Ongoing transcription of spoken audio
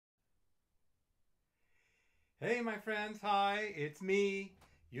Hey, my friends. Hi, it's me.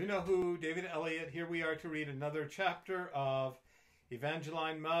 You know who, David Elliott. Here we are to read another chapter of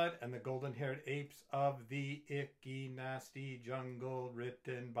Evangeline Mudd and the Golden-Haired Apes of the Icky Nasty Jungle,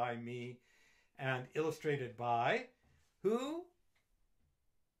 written by me and illustrated by who?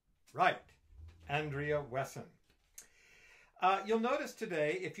 Right, Andrea Wesson. You'll notice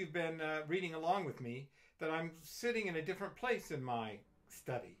today, if you've been reading along with me, that I'm sitting in a different place in my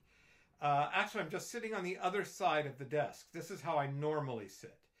study. Actually, I'm just sitting on the other side of the desk. This is how I normally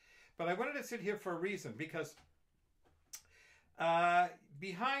sit. But I wanted to sit here for a reason, because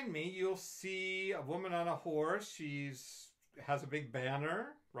behind me you'll see a woman on a horse. She has a big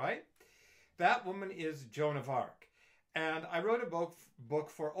banner, right? That woman is Joan of Arc. And I wrote a book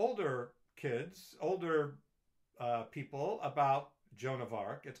for older kids, older people about Joan of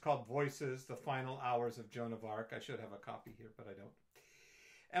Arc. It's called Voices, The Final Hours of Joan of Arc. I should have a copy here, but I don't.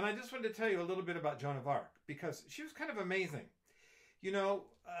 And I just wanted to tell you a little bit about Joan of Arc, because she was kind of amazing. You know,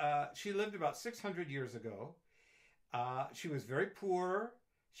 she lived about 600 years ago. She was very poor.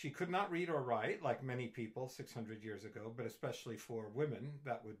 She could not read or write, like many people 600 years ago, but especially for women,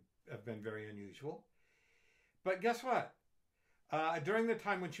 that would have been very unusual. But guess what? During the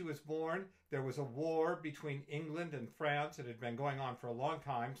time when she was born, there was a war between England and France. It had been going on for a long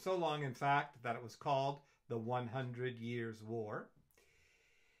time, so long, in fact, that it was called the 100 Years' War.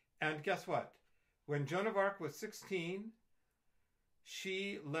 And guess what? When Joan of Arc was 16,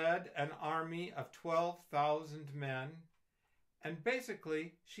 she led an army of 12,000 men, and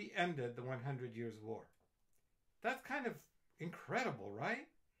basically she ended the 100 Years' War. That's kind of incredible, right?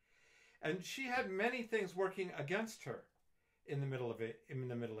 And she had many things working against her in the Middle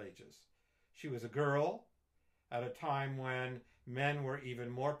Ages. She was a girl at a time when men were even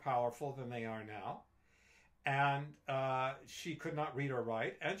more powerful than they are now. And she could not read or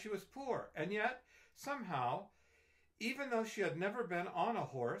write, and she was poor. And yet, somehow, even though she had never been on a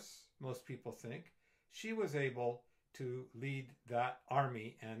horse, most people think, she was able to lead that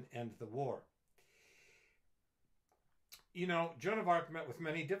army and end the war. You know, Joan of Arc met with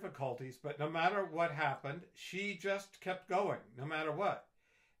many difficulties, but no matter what happened, she just kept going, no matter what.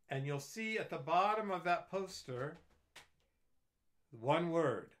 And you'll see at the bottom of that poster, one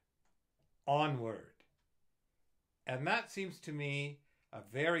word: onward. And that seems to me a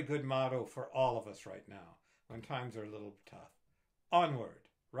very good motto for all of us right now, when times are a little tough. Onward,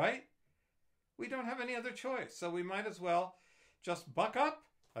 right? We don't have any other choice, so we might as well just buck up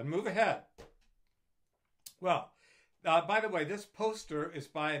and move ahead. Well, by the way, this poster is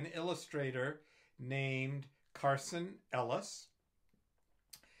by an illustrator named Carson Ellis.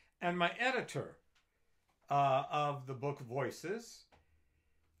 And my editor of the book Voices,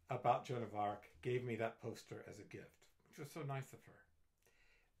 about Joan of Arc, gave me that poster as a gift, which was so nice of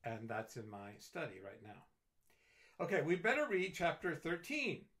her. And that's in my study right now. Okay, we better read chapter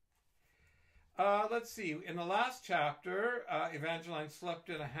 13. Let's see. In the last chapter, Evangeline slept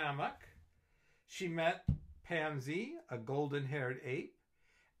in a hammock. She met Pansy, a golden-haired ape,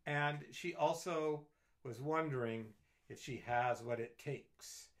 and she also was wondering if she has what it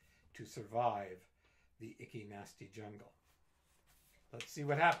takes to survive the icky, nasty jungle. Let's see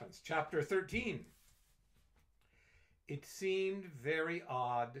what happens. Chapter 13. It seemed very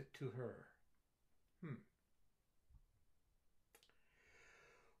odd to her.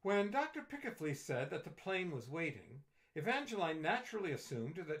 When Dr. Pickafley said that the plane was waiting, Evangeline naturally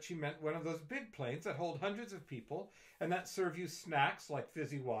assumed that she meant one of those big planes that hold hundreds of people and that serve you snacks like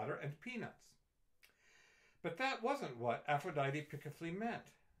fizzy water and peanuts. But that wasn't what Aphrodite Pickafley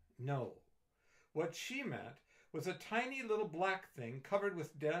meant. No. What she meant was a tiny little black thing covered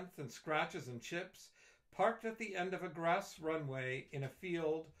with dents and scratches and chips, parked at the end of a grass runway in a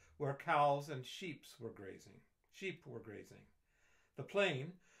field where cows and sheep were grazing. The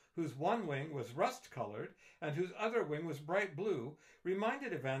plane, whose one wing was rust-colored and whose other wing was bright blue,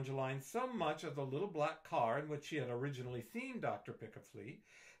 reminded Evangeline so much of the little black car in which she had originally seen Dr. Pickafley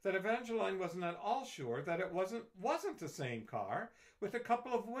that Evangeline wasn't at all sure that it wasn't the same car with a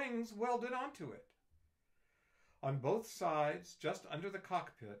couple of wings welded onto it. On both sides, just under the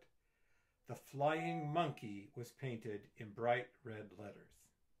cockpit, the flying monkey was painted in bright red letters.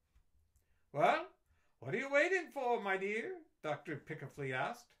 "Well, what are you waiting for, my dear?" Dr. Pickafley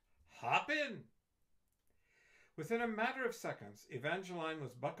asked. "Hop in." Within a matter of seconds, Evangeline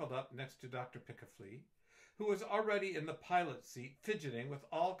was buckled up next to Dr. Pickafley, who was already in the pilot's seat, fidgeting with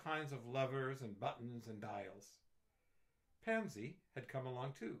all kinds of levers and buttons and dials. Pansy had come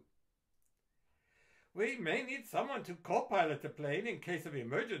along too. "We may need someone to co-pilot the plane in case of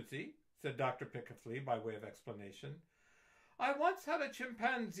emergency," said Dr. Pickafley by way of explanation. "I once had a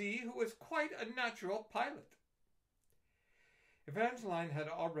chimpanzee who was quite a natural pilot." Evangeline had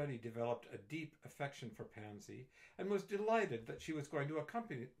already developed a deep affection for Pansy and was delighted that she was going to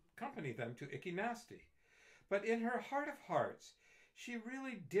accompany them to Icky-Nasty. But in her heart of hearts, she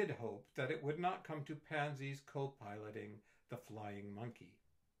really did hope that it would not come to Pansy's co-piloting the flying monkey.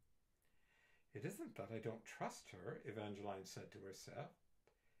 "It isn't that I don't trust her," Evangeline said to herself.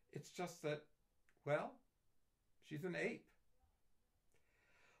 "It's just that, well, she's an ape."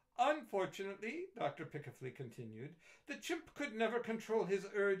 "Unfortunately," Dr. Pickafley continued, "the chimp could never control his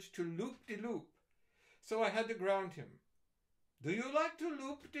urge to loop-de-loop, so I had to ground him. Do you like to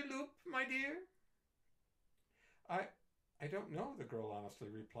loop-de-loop, my dear?" I don't know," the girl honestly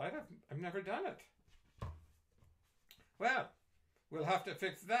replied. I've never done it." "Well, we'll have to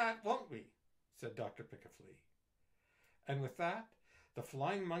fix that, won't we?" said Dr. Pickafley. And with that, the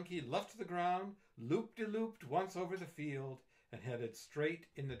flying monkey left the ground, loop-de-looped once over the field, and headed straight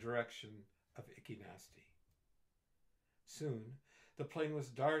in the direction of Icky-Nasty. Soon, the plane was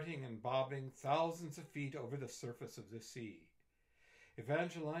darting and bobbing thousands of feet over the surface of the sea.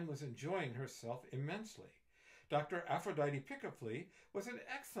 Evangeline was enjoying herself immensely. Dr. Aphrodite Pickafley was an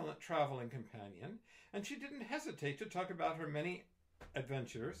excellent traveling companion, and she didn't hesitate to talk about her many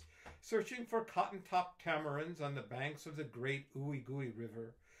adventures, searching for cotton-topped tamarinds on the banks of the great Ooey-Gooey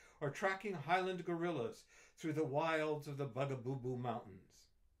River, or tracking highland gorillas through the wilds of the Bugaboo Mountains.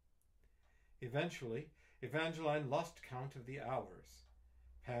 Eventually, Evangeline lost count of the hours.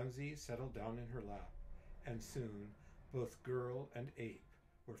 Pansy settled down in her lap, and soon both girl and ape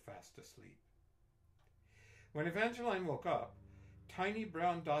were fast asleep. When Evangeline woke up, tiny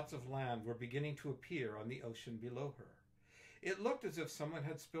brown dots of land were beginning to appear on the ocean below her. It looked as if someone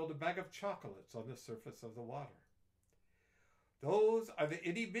had spilled a bag of chocolates on the surface of the water. "Those are the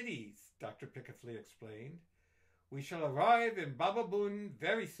itty-bitties," Dr. Pickafley explained. "We shall arrive in Bababoon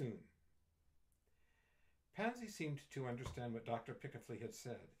very soon." Pansy seemed to understand what Dr. Pickafley had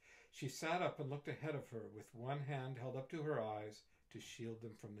said. She sat up and looked ahead of her with one hand held up to her eyes to shield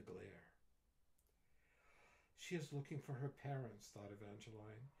them from the glare. "She is looking for her parents," thought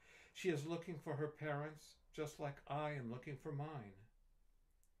Evangeline. "She is looking for her parents just like I am looking for mine."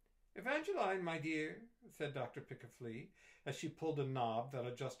 "Evangeline, my dear," said Dr. Pickafley, as she pulled a knob that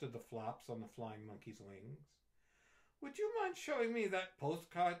adjusted the flaps on the flying monkey's wings, "would you mind showing me that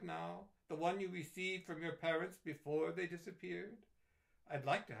postcard now, the one you received from your parents before they disappeared? I'd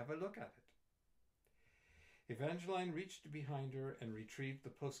like to have a look at it." Evangeline reached behind her and retrieved the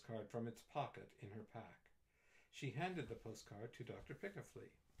postcard from its pocket in her pack. She handed the postcard to Dr.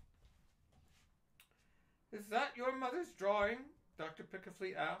 Pickafley. "Is that your mother's drawing?" Dr.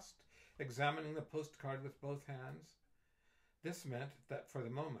 Pickafley asked, examining the postcard with both hands. This meant that for the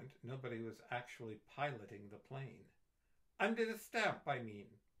moment nobody was actually piloting the plane. "Under the stamp, I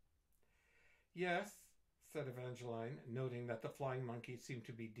mean." "Yes," said Evangeline, noting that the flying monkey seemed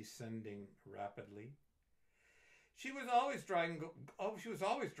to be descending rapidly. She was always drawing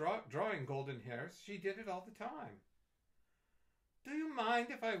golden hairs. She did it all the time." "Do you mind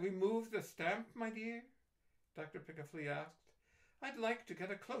if I remove the stamp, my dear?" Dr. Pickafley asked. "I'd like to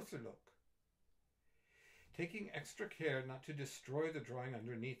get a closer look." Taking extra care not to destroy the drawing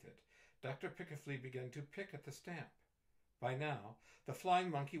underneath it, Dr. Pickafley began to pick at the stamp. By now, the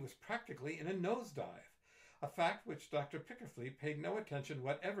flying monkey was practically in a nosedive, a fact which Dr. Pickafley paid no attention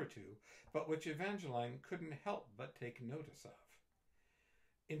whatever to, but which Evangeline couldn't help but take notice of.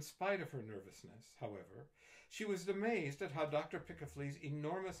 In spite of her nervousness, however, she was amazed at how Dr. Pickafley's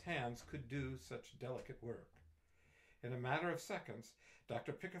enormous hands could do such delicate work. In a matter of seconds,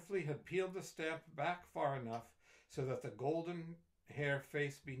 Dr. Pickafley had peeled the stamp back far enough so that the golden hair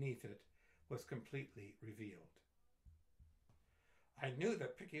face beneath it was completely revealed. "I knew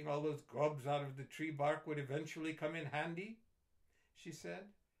that picking all those grubs out of the tree bark would eventually come in handy," she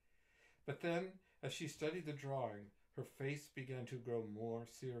said. But then, as she studied the drawing, her face began to grow more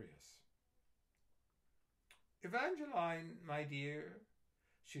serious. "Evangeline, my dear,"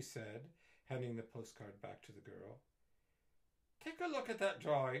 she said, handing the postcard back to the girl, "take a look at that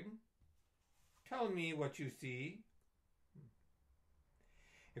drawing. Tell me what you see."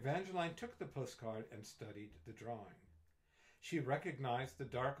 Evangeline took the postcard and studied the drawing. She recognized the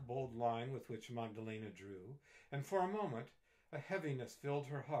dark, bold line with which Magdalena drew, and for a moment a heaviness filled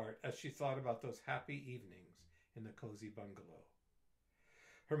her heart as she thought about those happy evenings in the cozy bungalow.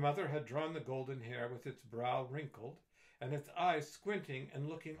 Her mother had drawn the golden hair with its brow wrinkled and its eyes squinting and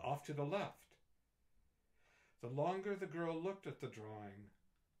looking off to the left. The longer the girl looked at the drawing,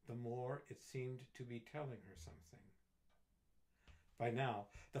 the more it seemed to be telling her something. By now,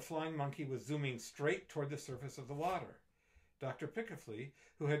 the flying monkey was zooming straight toward the surface of the water. Dr. Pickafley,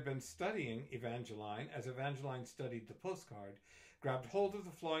 who had been studying Evangeline as Evangeline studied the postcard, grabbed hold of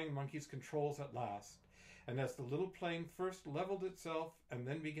the flying monkey's controls at last, and as the little plane first leveled itself and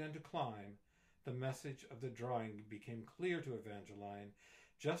then began to climb, the message of the drawing became clear to Evangeline,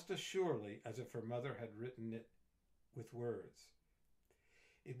 just as surely as if her mother had written it with words.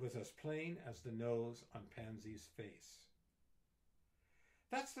 It was as plain as the nose on Pansy's face.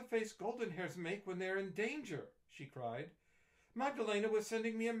 "That's the face golden hairs make when they're in danger," she cried. "Magdalena was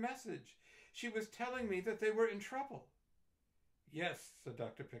sending me a message. She was telling me that they were in trouble." "Yes," said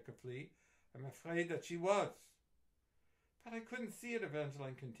Dr. Pickafley, "I'm afraid that she was." "But I couldn't see it,"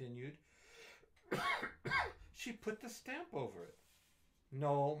 Evangeline continued. "She put the stamp over it."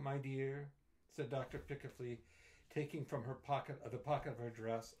 "No, my dear," said Dr. Pickafley, taking from the pocket of her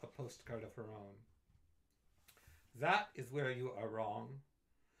dress a postcard of her own. "That is where you are wrong.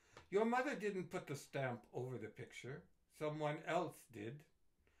 Your mother didn't put the stamp over the picture. Someone else did.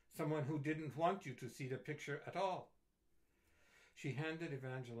 Someone who didn't want you to see the picture at all." She handed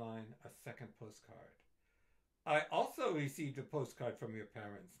Evangeline a second postcard. "I also received a postcard from your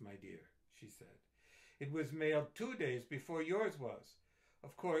parents, my dear," she said. "It was mailed 2 days before yours was.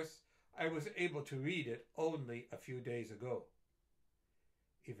 Of course, I was able to read it only a few days ago."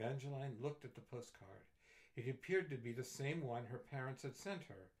 Evangeline looked at the postcard. It appeared to be the same one her parents had sent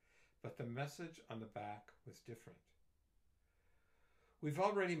her, but the message on the back was different. "We've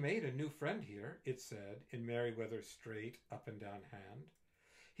already made a new friend here," it said in Meriwether's straight, up-and-down hand.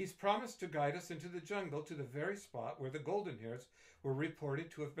 "He's promised to guide us into the jungle to the very spot where the golden hairs were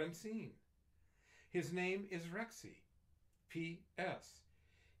reported to have been seen. His name is Rexy. P.S.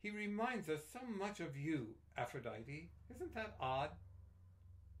 He reminds us so much of you, Aphrodite. Isn't that odd?"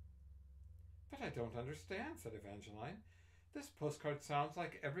 "But I don't understand," said Evangeline. "This postcard sounds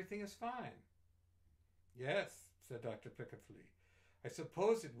like everything is fine." "Yes," said Dr. Pickafley. "I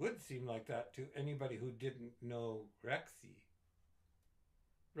suppose it would seem like that to anybody who didn't know Rexy."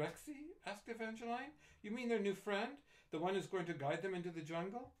 "Rexy?" asked Evangeline. "You mean their new friend, the one who's going to guide them into the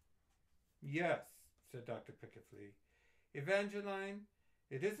jungle?" "Yes," said Dr. Pickafley. "Evangeline,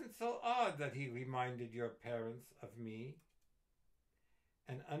 it isn't so odd that he reminded your parents of me."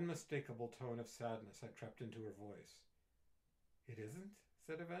 An unmistakable tone of sadness had crept into her voice. "It isn't?"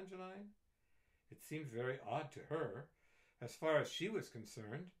 said Evangeline. It seemed very odd to her. As far as she was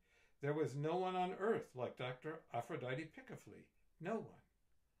concerned, there was no one on earth like Dr. Aphrodite Pickafley. No one.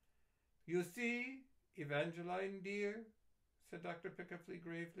 "You see, Evangeline dear," said Dr. Pickafley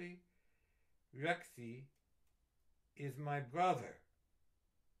gravely, "Rexy is my brother."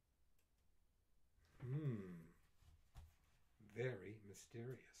 Very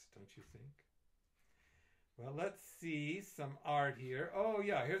mysterious, don't you think? Well, let's see some art here. Oh,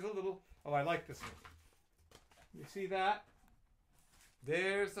 yeah, here's a little... Oh, I like this one. You see that?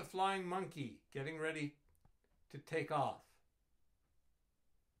 There's the flying monkey getting ready to take off.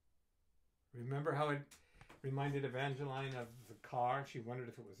 Remember how it reminded Evangeline of the car? She wondered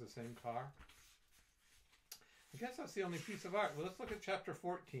if it was the same car. I guess that's the only piece of art. Well, let's look at chapter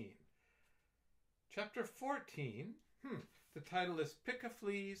 14. Chapter 14, the title is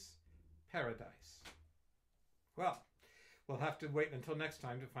Pickafley's Paradise. Well, we'll have to wait until next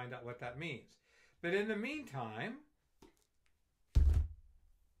time to find out what that means. But in the meantime,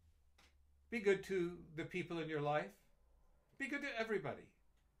 be good to the people in your life. Be good to everybody.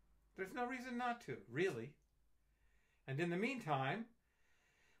 There's no reason not to, really. And in the meantime,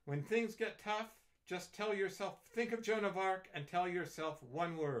 when things get tough, just tell yourself, think of Joan of Arc and tell yourself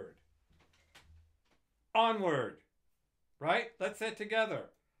one word. Onward. Right? Let's say it together.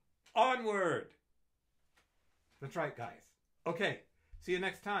 Onward. That's right, guys. Okay. See you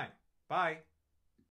next time. Bye.